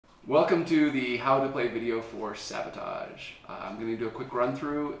Welcome to the how to play video for Sabotage. I'm going to do a quick run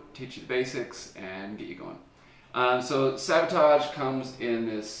through, teach you the basics, and get you going. So Sabotage comes in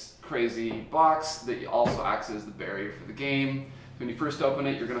this crazy box that also acts as the barrier for the game. When you first open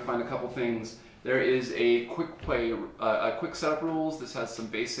it, you're going to find a couple things. There is a quick setup rules. This has some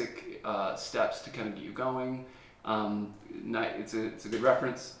basic steps to kind of get you going. It's a good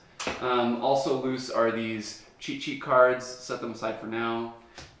reference. Also loose are these cheat sheet cards. Set them aside for now.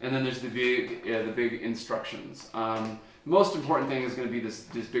 And then there's the big instructions. The most important thing is going to be this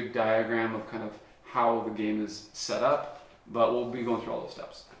big diagram of kind of how the game is set up, but we'll be going through all those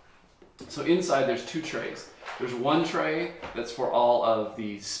steps. So inside there's two trays. There's one tray that's for all of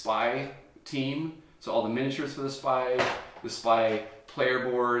the spy team, so all the miniatures for the spy player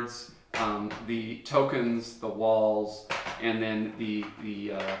boards, the tokens, the walls, and then the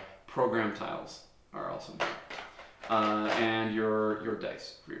program tiles are also there. And your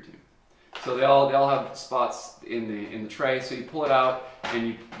dice for your team. So they all have spots in the tray. So you pull it out and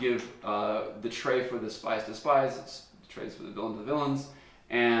you give the tray for the spies to spies, the trays for the villains to villains,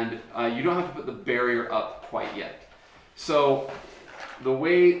 and you don't have to put the barrier up quite yet. So the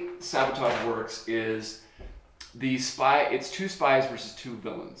way Sabotage works is it's two spies versus two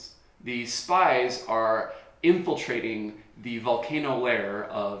villains. The spies are infiltrating the volcano lair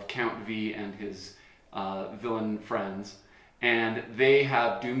of Count V and his villain friends, and they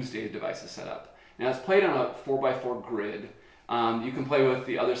have doomsday devices set up. Now it's played on a 4x4 grid. You can play with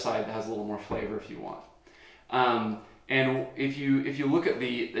the other side that has a little more flavor if you want. And if you look at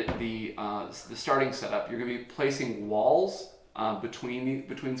the starting setup, you're going to be placing walls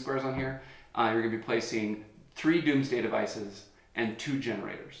between squares on here. You're going to be placing 3 doomsday devices and 2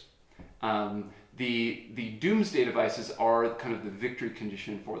 generators. The doomsday devices are kind of the victory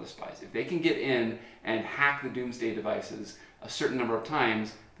condition for the spies. If they can get in and hack the doomsday devices a certain number of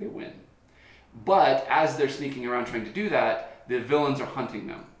times, they win. But as they're sneaking around trying to do that, the villains are hunting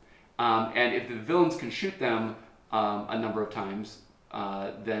them. And if the villains can shoot them a number of times,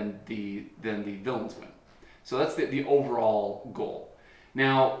 then the villains win. So that's the overall goal.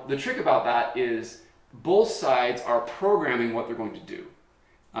 Now, the trick about that is both sides are programming what they're going to do.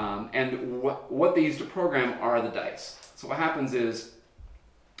 And what they use to program are the dice. So what happens is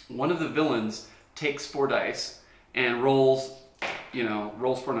one of the villains takes 4 dice and rolls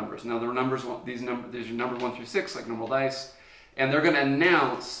 4 numbers. Now these are numbers 1 through 6, like normal dice, and they're going to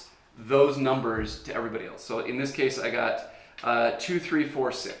announce those numbers to everybody else. So in this case, I got 2, 3,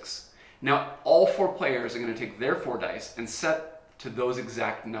 4, 6. Now all 4 players are going to take their 4 dice and set to those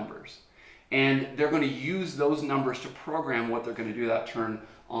exact numbers. And they're going to use those numbers to program what they're going to do that turn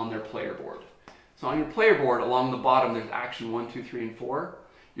on their player board. So on your player board, along the bottom, there's action 1, 2, 3, and 4.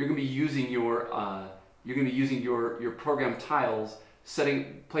 You're going to be using your program tiles,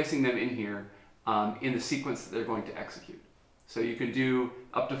 placing them in here in the sequence that they're going to execute. So you can do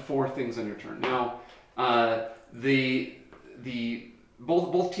up to 4 things on your turn. Now,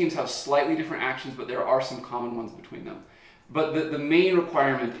 both teams have slightly different actions, but there are some common ones between them. But the main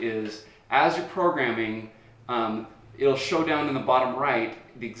requirement is, as you're programming, it'll show down in the bottom right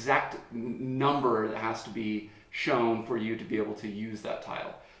the exact number that has to be shown for you to be able to use that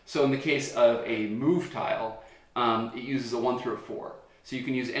tile. So in the case of a move tile, it uses a 1 through a 4. So you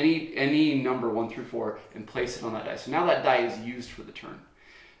can use any number 1 through 4 and place it on that die. So now that die is used for the turn.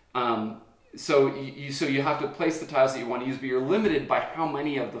 So you have to place the tiles that you want to use, but you're limited by how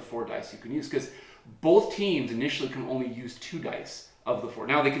many of the 4 dice you can use, because both teams initially can only use 2 dice of the 4.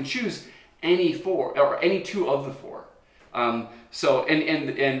 Now they can choose any 4 or any 2 of the 4. So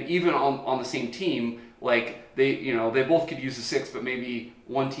even on the same team, like they both could use the 6, but maybe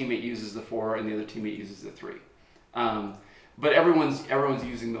one teammate uses the 4 and the other teammate uses the 3. But everyone's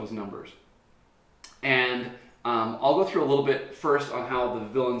using those numbers. And I'll go through a little bit first on how the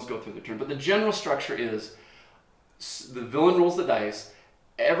villains go through the turn. But the general structure is the villain rolls the dice.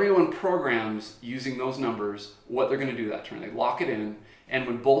 Everyone programs using those numbers what they're going to do that turn. They lock it in, and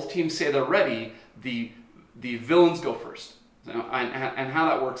when both teams say they're ready, the villains go first. And how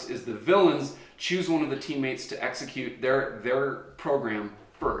that works is the villains choose one of the teammates to execute their program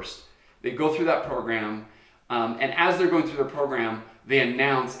first. They go through that program, and as they're going through their program, they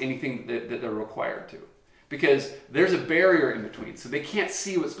announce anything that they're required to. Because there's a barrier in between, so they can't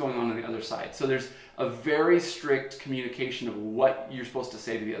see what's going on the other side. So there's a very strict communication of what you're supposed to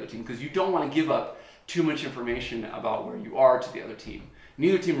say to the other team, because you don't want to give up too much information about where you are to the other team.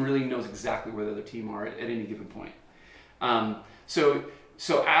 Neither team really knows exactly where the other team are at any given point.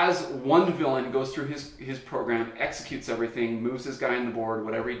 So as one villain goes through his program, executes everything, moves his guy on the board,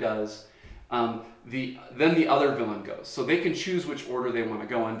 whatever he does, then the other villain goes. So they can choose which order they want to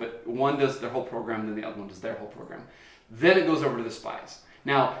go in, but one does their whole program, then the other one does their whole program. Then it goes over to the spies.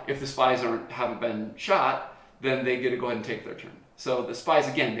 Now, if the spies haven't been shot, then they get to go ahead and take their turn. So the spies,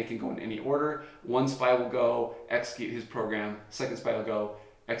 again, they can go in any order. One spy will go, execute his program. Second spy will go,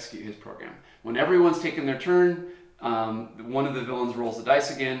 execute his program. When everyone's taken their turn, one of the villains rolls the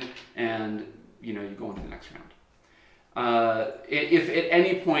dice again, and you go into the next round. If at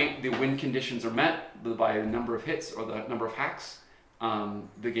any point the win conditions are met by the number of hits or the number of hacks,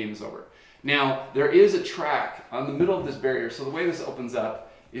 the game is over. Now, there is a track on the middle of this barrier. So the way this opens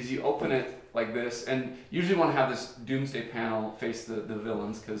up is you open it like this, and usually want to have this doomsday panel face the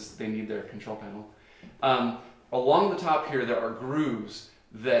villains because they need their control panel. Along the top here, there are grooves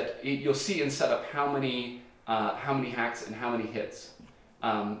that you'll see in setup how many hacks and how many hits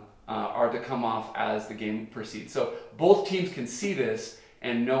are to come off as the game proceeds. So both teams can see this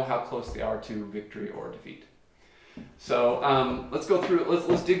and know how close they are to victory or defeat. So let's go through.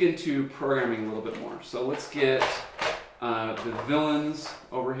 Let's dig into programming a little bit more. So let's get the villains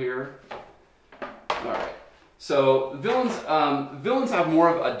over here. All right. So villains have more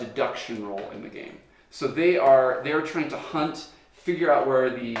of a deduction role in the game. So they're trying to hunt, figure out where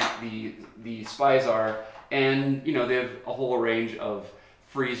the spies are, and they have a whole range of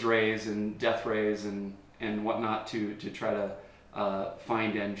freeze rays and death rays and whatnot to try to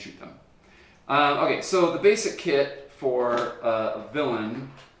find and shoot them. Okay, so the basic kit for a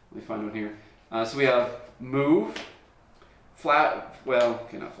villain, let me find one here. So we have move, not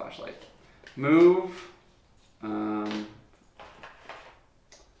flashlight, move,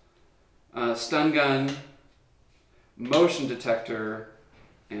 stun gun, motion detector,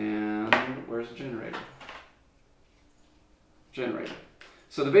 and where's the generator? Generator.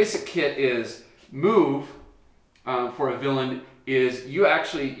 So the basic kit is move for a villain is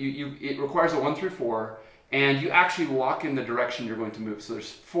it requires a 1 through 4, and you actually lock in the direction you're going to move. So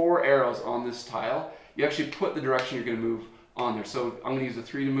there's 4 arrows on this tile. You actually put the direction you're going to move on there. So I'm going to use the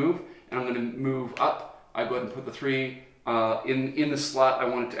 3 to move, and I'm going to move up. I go ahead and put the 3 in the slot I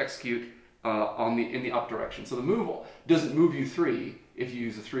want it to execute in the up direction. So the move doesn't move you 3 if you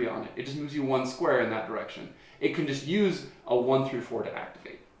use a 3 on it. It just moves you 1 square in that direction. It can just use a 1 through 4 to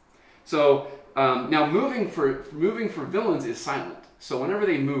activate. So now moving for villains is silent. So whenever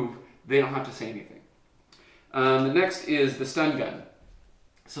they move, they don't have to say anything. The next is the stun gun.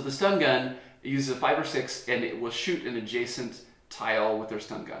 So the stun gun uses a 5 or 6, and it will shoot an adjacent tile with their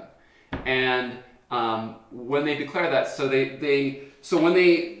stun gun. And when they declare that, and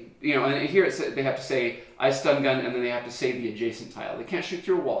here it says they have to say I stun gun, and then they have to say the adjacent tile. They can't shoot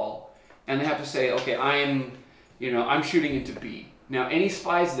through a wall, and they have to say, okay, I'm shooting into B. Now any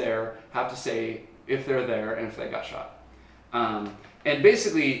spies there have to say if they're there and if they got shot. And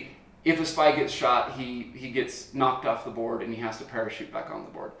basically, if a spy gets shot, he gets knocked off the board and he has to parachute back on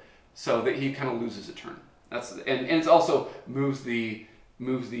the board, so that he kind of loses a turn. And it also moves the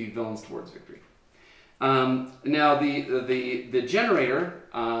villains towards victory. Now the generator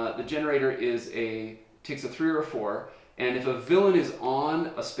takes a 3 or a 4, and if a villain is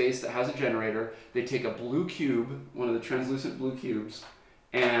on a space that has a generator, they take a blue cube, one of the translucent blue cubes,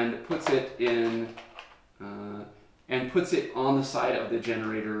 and puts it on the side of the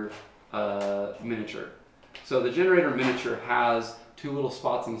generator miniature. So the generator miniature has 2 little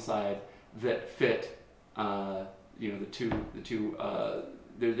spots on the side that fit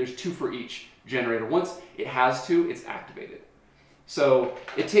there's 2 for each generator. Once it has 2, it's activated. So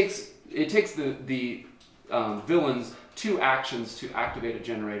it takes the villains 2 actions to activate a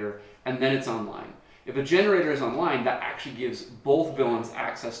generator, and then it's online. If a generator is online, that actually gives both villains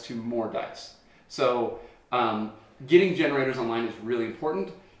access to more dice. So getting generators online is really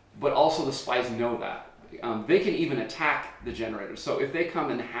important, but also the spies know that. They can even attack the generator. So if they come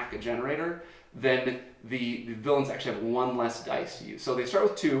and hack a generator, then the villains actually have 1 less dice to use. So they start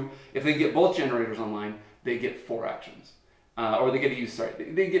with 2. If they get both generators online, they get 4 actions. Or they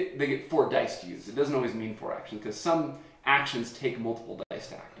get 4 dice to use. It doesn't always mean 4 actions, because some actions take multiple dice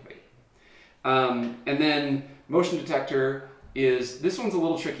to activate. And then motion detector this one's a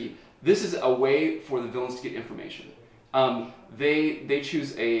little tricky. This is a way for the villains to get information. They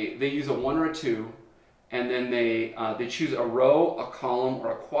use a 1 or a 2, and then they choose a row, a column,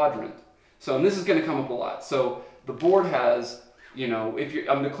 or a quadrant. So, and this is going to come up a lot. So the board has, if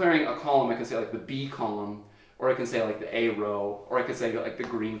I'm declaring a column, I can say like the B column, or I can say like the A row, or I can say like the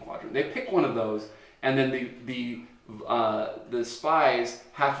green quadrant. They pick one of those, and then the spies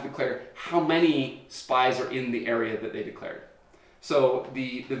have to declare how many spies are in the area that they declared. So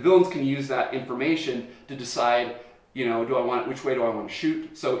the villains can use that information to decide you know, which way do I want to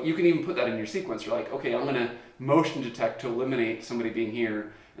shoot? So you can even put that in your sequence. You're like, okay, I'm going to motion detect to eliminate somebody being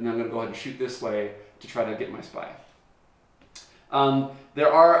here, and then I'm going to go ahead and shoot this way to try to get my spy. I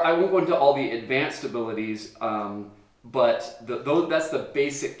won't go into all the advanced abilities, but that's the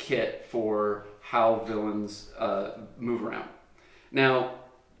basic kit for how villains move around. Now,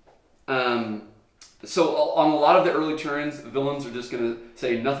 so on a lot of the early turns, villains are just going to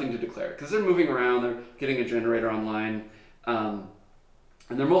say nothing to declare because they're moving around, they're getting a generator online, and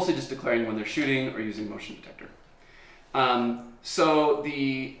they're mostly just declaring when they're shooting or using motion detector. So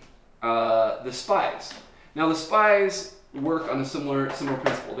the spies. Now the spies work on a similar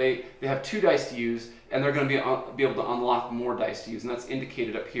principle. They have 2 dice to use, and they're going to be able to unlock more dice to use, and that's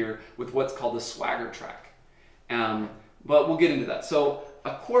indicated up here with what's called the swagger track. But we'll get into that. So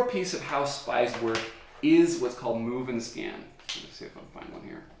a core piece of how spies work is what's called move and scan. Let's see if I can find one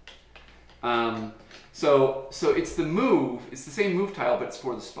here. So it's the move. It's the same move tile, but it's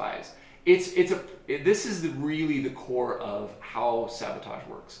for the spies. This is really the core of how Sabotage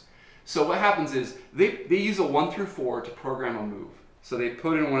works. So what happens is they use a 1 through 4 to program a move. So they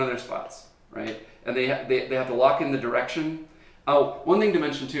put in one of their spots, right? And they have to lock in the direction. Oh, one thing to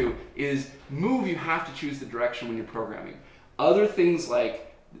mention too is move. You have to choose the direction when you're programming. Other things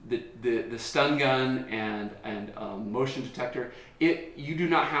like the stun gun and motion detector, you do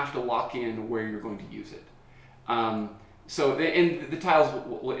not have to lock in where you're going to use it. And the tiles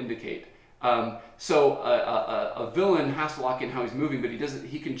will indicate. So a villain has to lock in how he's moving, but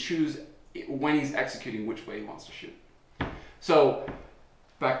he can choose when he's executing which way he wants to shoot. So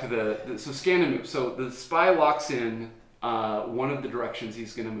back to so scan and move. So the spy locks in one of the directions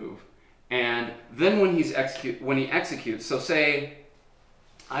he's going to move, and then when he executes. So say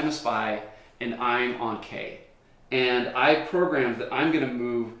I'm a spy and I'm on K, and I programmed that I'm going to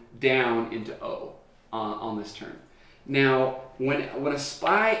move down into O on this turn. Now, when a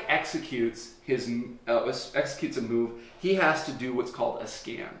spy executes a move, he has to do what's called a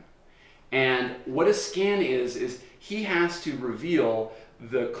scan. And what a scan is he has to reveal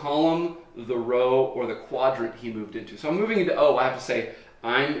the column, the row, or the quadrant he moved into. So I'm moving into O, I have to say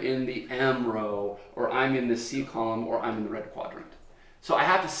I'm in the M row, or I'm in the C column, or I'm in the red quadrant. So I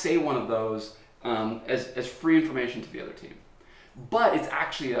have to say one of those as free information to the other team. But it's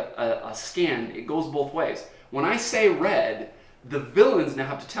actually a scan. It goes both ways. When I say red, the villains now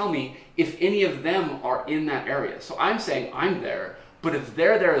have to tell me if any of them are in that area. So I'm saying I'm there, but if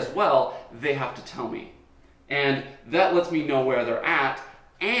they're there as well, they have to tell me. And that lets me know where they're at,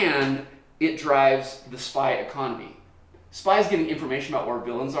 and it drives the spy economy. Spies getting information about where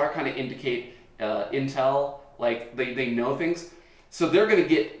villains are kind of indicate intel, like they know things. So they're going to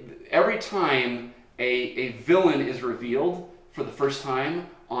get, every time a villain is revealed for the first time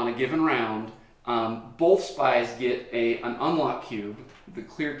on a given round, both spies get an unlock cube, the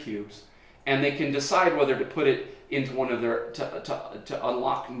clear cubes, and they can decide whether to put it into one of their, to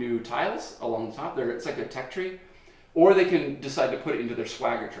unlock new tiles along the top. It's like a tech tree. Or they can decide to put it into their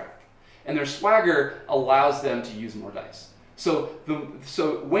swagger track. And their swagger allows them to use more dice. So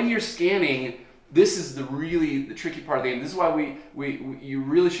when you're scanning, this is the tricky part of the game. This is why you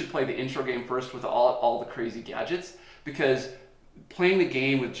really should play the intro game first with all the crazy gadgets, because playing the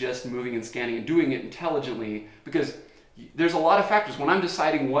game with just moving and scanning and doing it intelligently, because there's a lot of factors. When I'm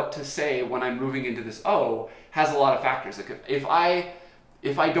deciding what to say when I'm moving into this O, has a lot of factors. Like if I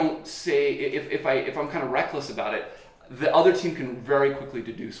don't say, if I'm kind of reckless about it, the other team can very quickly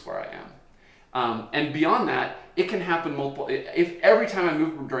deduce where I am. And beyond that, it can happen multiple. If every time I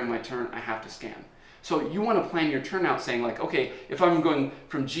move during my turn, I have to scan. So you want to plan your turn out saying like, okay, if I'm going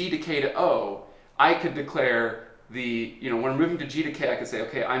from G to K to O, I could declare when I'm moving to G to K, I could say,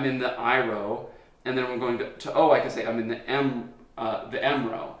 okay, I'm in the I row, and then when I'm going to O, I could say I'm in the M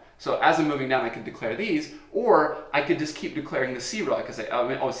row. So as I'm moving down, I could declare these, or I could just keep declaring the C row. I could say,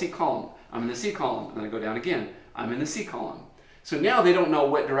 C column, I'm in the C column, and then I go down again, I'm in the C column. So now they don't know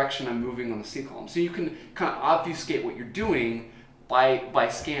what direction I'm moving on the C column. So you can kind of obfuscate what you're doing by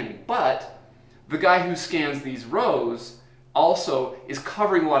scanning. But the guy who scans these rows also is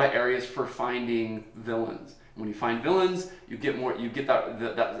covering a lot of areas for finding villains. When you find villains, you get more. You get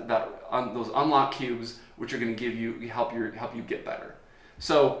those unlock cubes, which are going to help you get better.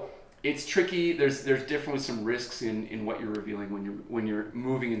 So it's tricky. There's definitely some risks in what you're revealing when you're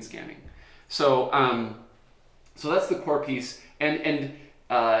moving and scanning. So that's the core piece, and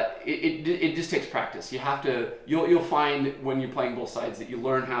it just takes practice. You'll find when you're playing both sides that you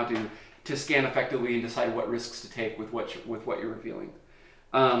learn how to scan effectively and decide what risks to take with what you're revealing.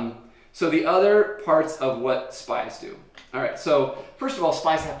 So the other parts of what spies do. All right, so first of all,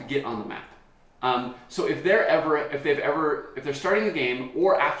 spies have to get on the map. So if they're starting the game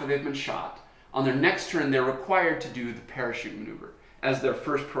or after they've been shot, on their next turn they're required to do the parachute maneuver as their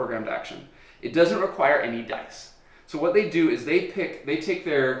first programmed action. It doesn't require any dice. So what they do is they take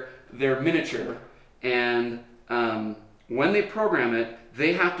their miniature, and when they program it,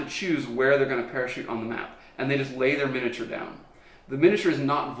 they have to choose where they're going to parachute on the map, and they just lay their miniature down. The miniature is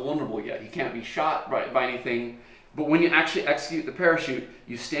not vulnerable yet. He can't be shot by anything. But when you actually execute the parachute,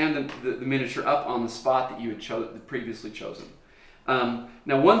 you stand the miniature up on the spot that you had previously chosen. Now,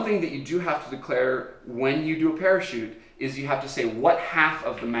 one thing that you do have to declare when you do a parachute is you have to say what half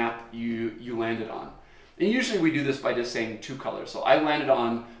of the map you landed on. And usually we do this by just saying two colors. So I landed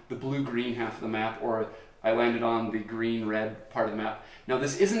on the blue-green half of the map, or I landed on the green-red part of the map. Now,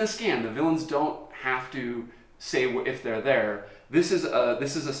 this isn't a scan. The villains don't have to say if they're there. This is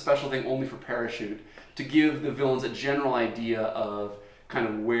a special thing only for parachute, to give the villains a general idea of kind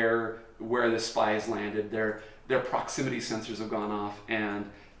of where the spies landed. Their proximity sensors have gone off, and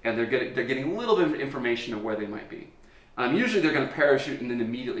they're getting a little bit of information of where they might be. Usually they're going to parachute and then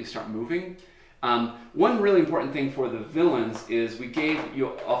immediately start moving. One really important thing for the villains is we gave you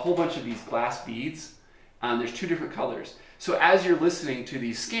a whole bunch of these glass beads. There's two different colors. So as you're listening to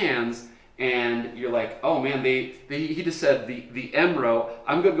these scans, and you're like, oh man, he just said the M row,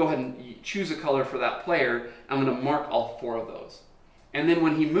 I'm going to go ahead and choose a color for that player. I'm going to mark all four of those. And then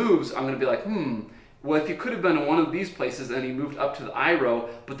when he moves, I'm going to be like, well, if he could have been in one of these places and he moved up to the I row,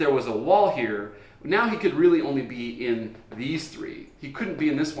 but there was a wall here, now he could really only be in these three. He couldn't be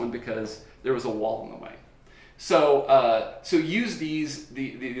in this one because there was a wall in the way. So, use these,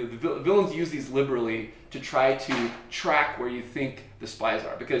 the villains use these liberally to try to track where you think the spies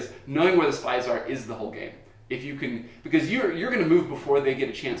are, because knowing where the spies are is the whole game. If you can, because you're going to move before they get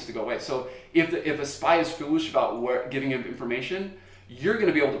a chance to go away. So if a spy is foolish about giving him information, you're going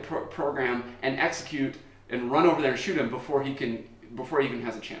to be able to program and execute and run over there and shoot him before he even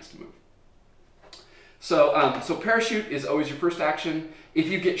has a chance to move. So parachute is always your first action. If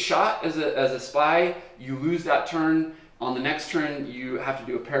you get shot as a spy, you lose that turn. On the next turn, you have to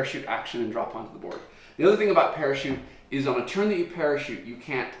do a parachute action and drop onto the board. The other thing about parachute is on a turn that you parachute, you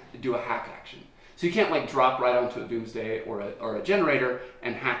can't do a hack action. So you can't like drop right onto a doomsday or a generator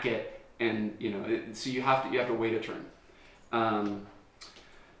and hack it, and so you have to wait a turn. All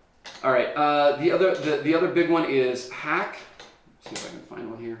right. The other big one is hack. Let's see if I can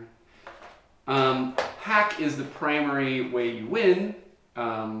find one here. Hack is the primary way you win.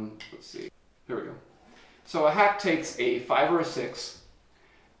 Let's see. Here we go. So a hack takes a 5 or a 6,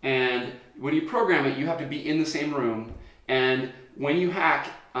 and when you program it, you have to be in the same room. And when you hack,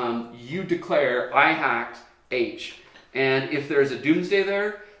 you declare, I hacked H. And if there's a doomsday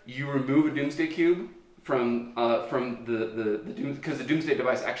there, you remove a doomsday cube from the because the doomsday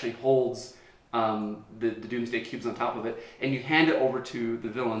device actually holds the doomsday cubes on top of it, and you hand it over to the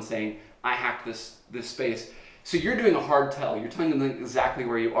villain saying, I hacked this space. So you're doing a hard tell. You're telling them exactly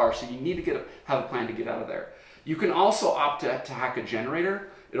where you are. So you need to have a plan to get out of there. You can also opt to hack a generator.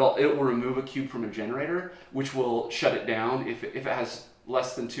 It will remove a cube from a generator, which will shut it down. If it has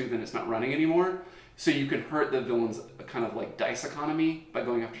less than 2, then it's not running anymore. So you can hurt the villain's kind of like dice economy by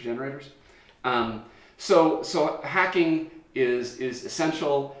going after generators. So hacking is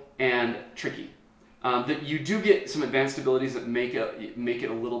essential and tricky. That you do get some advanced abilities that make it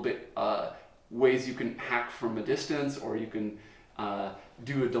a little bit ways you can hack from a distance, or you can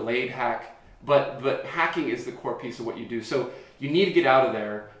do a delayed hack. But hacking is the core piece of what you do. So you need to get out of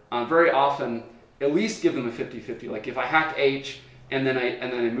there. Very often, at least give them a 50-50. Like if I hack H and then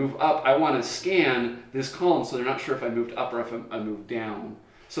I move up, I want to scan this column so they're not sure if I moved up or if I moved down.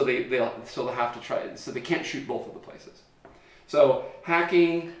 So they'll have to try. So they can't shoot both of the places. So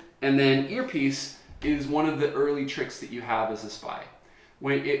hacking and then earpiece is one of the early tricks that you have as a spy.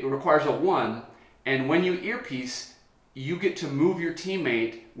 When it requires a 1, and when you earpiece, you get to move your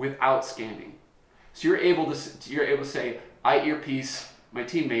teammate without scanning. So you're able to say, I earpiece my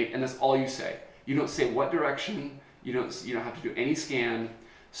teammate, and that's all you say. You don't say what direction. You don't have to do any scan.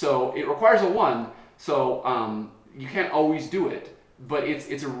 So it requires a 1. So you can't always do it, but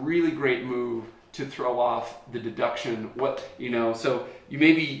it's a really great move to throw off the deduction. So you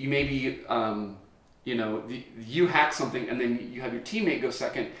you hack something, and then you have your teammate go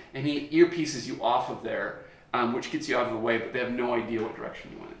second, and he earpieces you off of there, which gets you out of the way, but they have no idea what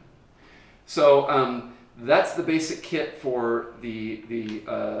direction you went in. So that's the basic kit for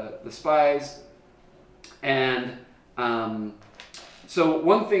the spies. And so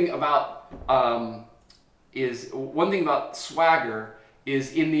one thing about swagger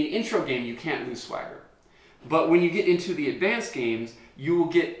is in the intro game you can't lose swagger, but when you get into the advanced games, you will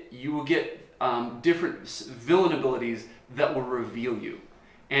get different villain abilities that will reveal you.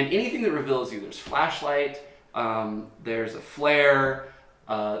 And anything that reveals you, there's flashlight, there's a flare,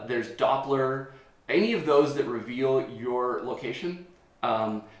 there's Doppler, any of those that reveal your location.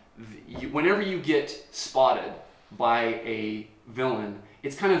 Whenever you get spotted by a villain,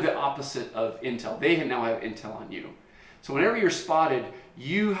 it's kind of the opposite of intel. They now have intel on you. So whenever you're spotted,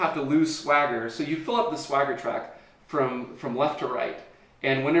 you have to lose swagger. So you fill up the swagger track from left to right.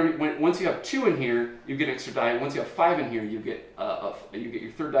 And once you have 2 in here, you get an extra die. Once you have 5 in here, you get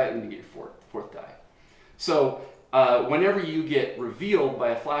your 3rd die, and then you get your 4th die. So whenever you get revealed by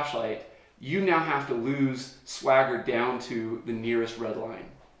a flashlight, you now have to lose swagger down to the nearest red line.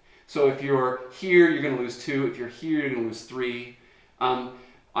 So if you're here, you're going to lose 2. If you're here, you're going to lose 3.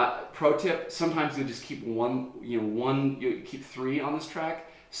 Pro tip: sometimes you just keep you keep 3 on this track,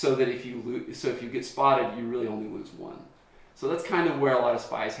 so that if you get spotted, you really only lose 1. So that's kind of where a lot of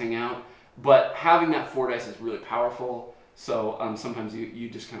spies hang out. But having that 4 dice is really powerful. So sometimes you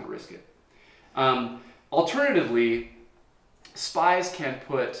just kind of risk it. Alternatively, spies can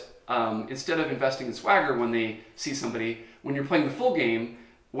put instead of investing in swagger when they see somebody, when you're playing the full game,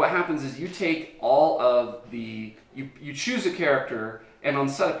 what happens is you take all of the, you choose a character, and on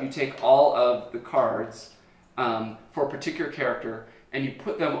setup you take all of the cards for a particular character, and you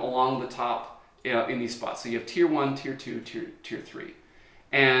put them along the top in these spots. So you have tier 1, tier 2, tier 3.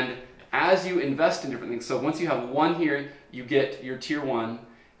 And as you invest in different things, so once you have 1 here, you get your tier 1,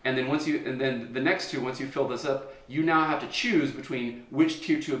 and then the next 2, once you fill this up, you now have to choose between which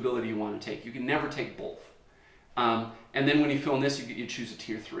tier 2 ability you want to take. You can never take both. And then when you fill in this, you choose a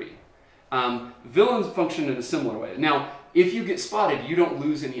tier 3. Villains function in a similar way. Now, if you get spotted, you don't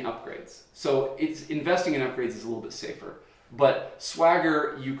lose any upgrades. So investing in upgrades is a little bit safer. But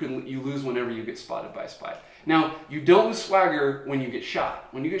swagger, you lose whenever you get spotted by a spy. Now, you don't lose swagger when you get shot.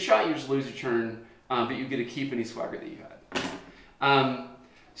 When you get shot, you just lose your turn, but you get to keep any swagger that you had.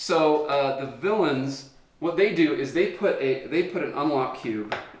 The villains, what they do is they put an unlock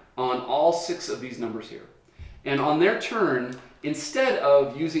cube on all 6 of these numbers here. And on their turn, instead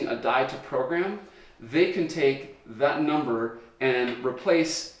of using a die to program, they can take that number and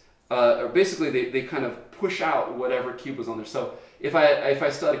replace, or basically they kind of push out whatever cube was on there. So if I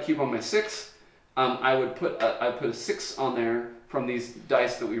still had a cube on my 6, I would put a 6 on there from these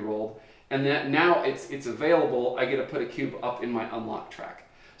dice that we rolled, and then now it's available. I get to put a cube up in my unlock track.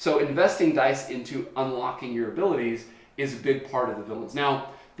 So investing dice into unlocking your abilities is a big part of the villains. Now,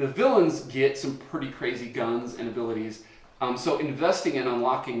 the villains get some pretty crazy guns and abilities, so investing in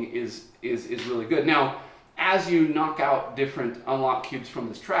unlocking is really good. Now, as you knock out different unlock cubes from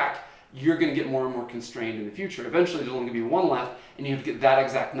this track, you're going to get more and more constrained in the future. Eventually, there's only going to be 1 left, and you have to get that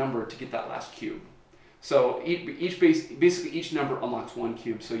exact number to get that last cube. So basically each number unlocks 1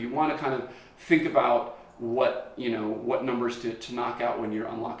 cube. So you want to kind of think about what numbers to knock out when you're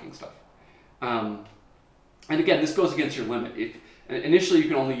unlocking stuff. And again, this goes against your limit. Initially, you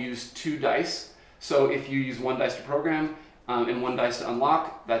can only use 2 dice. So if you use 1 dice to program and 1 dice to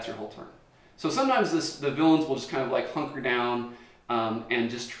unlock, that's your whole turn. So sometimes the villains will just kind of like hunker down and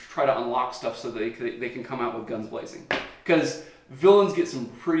just try to unlock stuff so they can come out with guns blazing. Because villains get some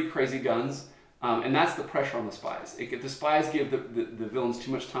pretty crazy guns, and that's the pressure on the spies. If the spies give the villains too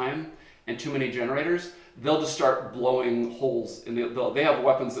much time and too many generators, they'll just start blowing holes. And they have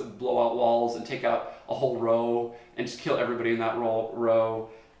weapons that blow out walls and take out a whole row and just kill everybody in that row.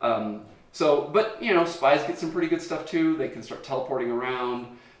 But spies get some pretty good stuff too. They can start teleporting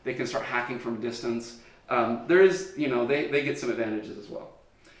around. They can start hacking from a distance. They get some advantages as well.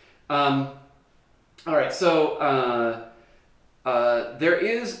 All right, so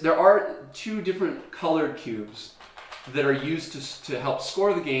there are 2 different colored cubes that are used to help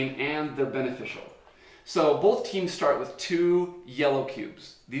score the game, and they're beneficial. So both teams start with 2 yellow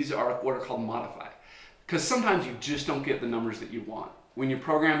cubes. These are what are called modify, because sometimes you just don't get the numbers that you want. When you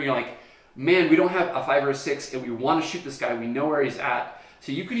program, you're like, man, we don't have a 5 or a 6, and we want to shoot this guy. We know where he's at.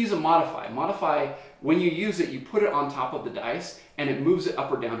 So you could use a modify. Modify, when you use it, you put it on top of the dice, and it moves it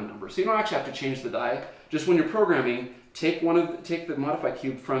up or down a number. So you don't actually have to change the die. Just when you're programming, take the modify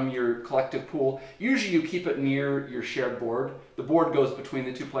cube from your collective pool. Usually you keep it near your shared board. The board goes between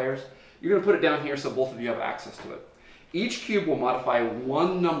the 2 players. You're going to put it down here so both of you have access to it. Each cube will modify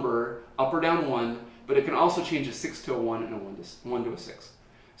 1 number, up or down 1, but it can also change a 6 to a 1 and a 1 to a 6.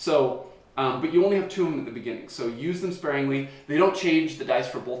 So, but you only have 2 of them at the beginning, so use them sparingly. They don't change the dice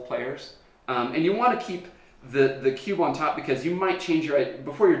for both players. And you want to keep the cube on top, because you might change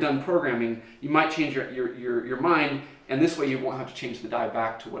before you're done programming, you might change your mind, and this way you won't have to change the die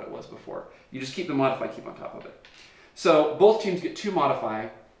back to what it was before. You just keep the modify cube on top of it. So both teams get 2 modify,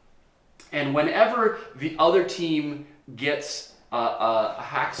 And whenever the other team gets a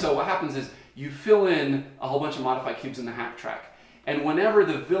hack, so what happens is you fill in a whole bunch of modified cubes in the hack track. And whenever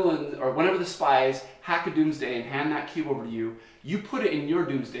the villain, or whenever the spies hack a Doomsday and hand that cube over to you, you put it in your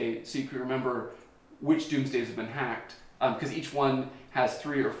Doomsday so you can remember which Doomsdays have been hacked, because each one has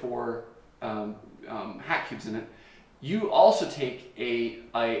 3 or 4 hack cubes in it. You also take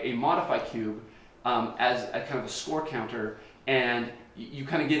a modified cube as a kind of a score counter, and you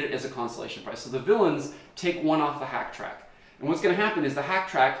kind of get it as a consolation prize. So the villains take 1 off the hack track. And what's going to happen is the hack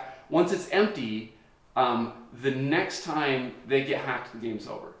track, once it's empty, the next time they get hacked, the game's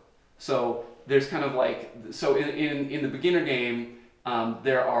over. So there's kind of like, so in the beginner game,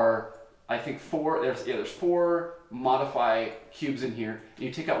 there are, I think, 4, there's 4 modify cubes in here, and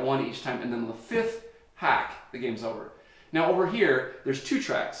you take out 1 each time, and then on the 5th hack, the game's over. Now over here, there's 2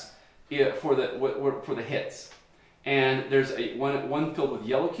 tracks for the hits, and there's one filled with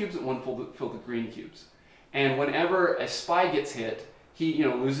yellow cubes and one filled with green cubes. And whenever a spy gets hit, he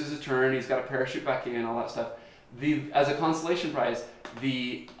loses his turn. He's got to parachute back in, all that stuff. As a consolation prize,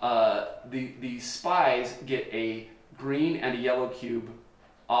 the spies get a green and a yellow cube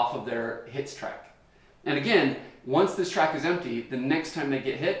off of their hits track. And again, once this track is empty, the next time they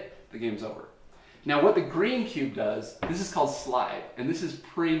get hit, the game's over. Now what the green cube does, this is called slide, and this is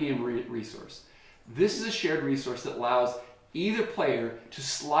premium resource. This is a shared resource that allows either player to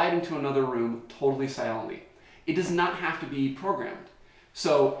slide into another room totally silently. It does not have to be programmed.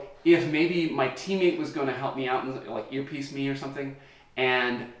 So if maybe my teammate was going to help me out and like earpiece me or something,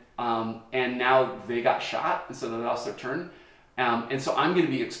 and now they got shot, and so they lost their turn, and so I'm going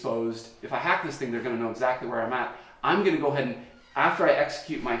to be exposed. If I hack this thing, they're going to know exactly where I'm at. I'm going to go ahead and, after I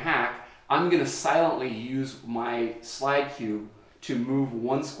execute my hack, I'm going to silently use my slide cube to move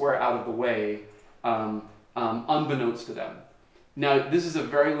 1 square out of the way, unbeknownst to them. Now, this is a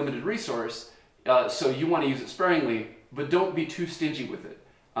very limited resource, so you want to use it sparingly, but don't be too stingy with it.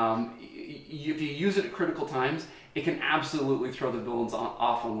 If you use it at critical times, it can absolutely throw the villains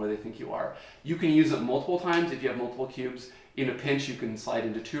off on where they think you are. You can use it multiple times if you have multiple cubes. In a pinch, you can slide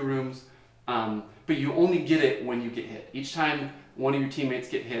into 2 rooms, but you only get it when you get hit. Each time one of your teammates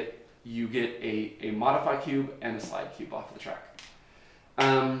get hit, you get a modify cube and a slide cube off of the track.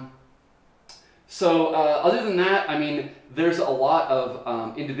 Other than that, I mean, there's a lot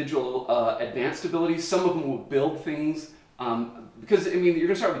of individual advanced abilities. Some of them will build things, because I mean, you're going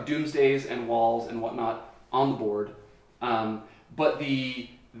to start with Doomsdays and walls and whatnot on the board. But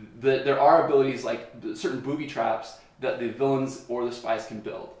there are abilities like certain booby traps that the villains or the spies can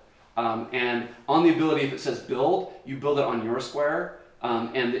build. And on the ability, if it says build, you build it on your square.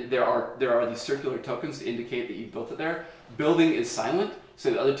 And there are these circular tokens to indicate that you've built it there. Building is silent, so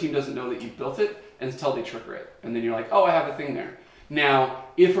the other team doesn't know that you've built it until they trigger it. And then you're like, oh, I have a thing there. Now,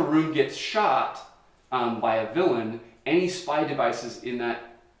 if a room gets shot by a villain, any spy devices in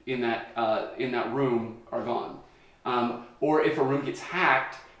that room are gone. Or if a room gets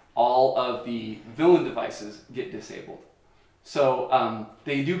hacked, all of the villain devices get disabled. So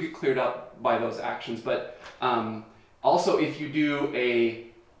they do get cleared up by those actions, but also if you do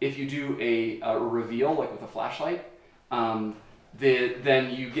a reveal, like with a flashlight,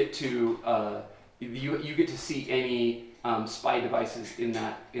 then you get to you get to see any spy devices in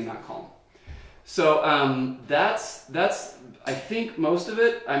that column. So that's I think most of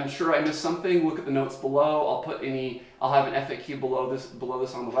it. I'm sure I missed something. Look at the notes below. I'll have an FAQ below this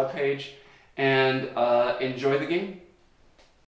on the webpage, and enjoy the game.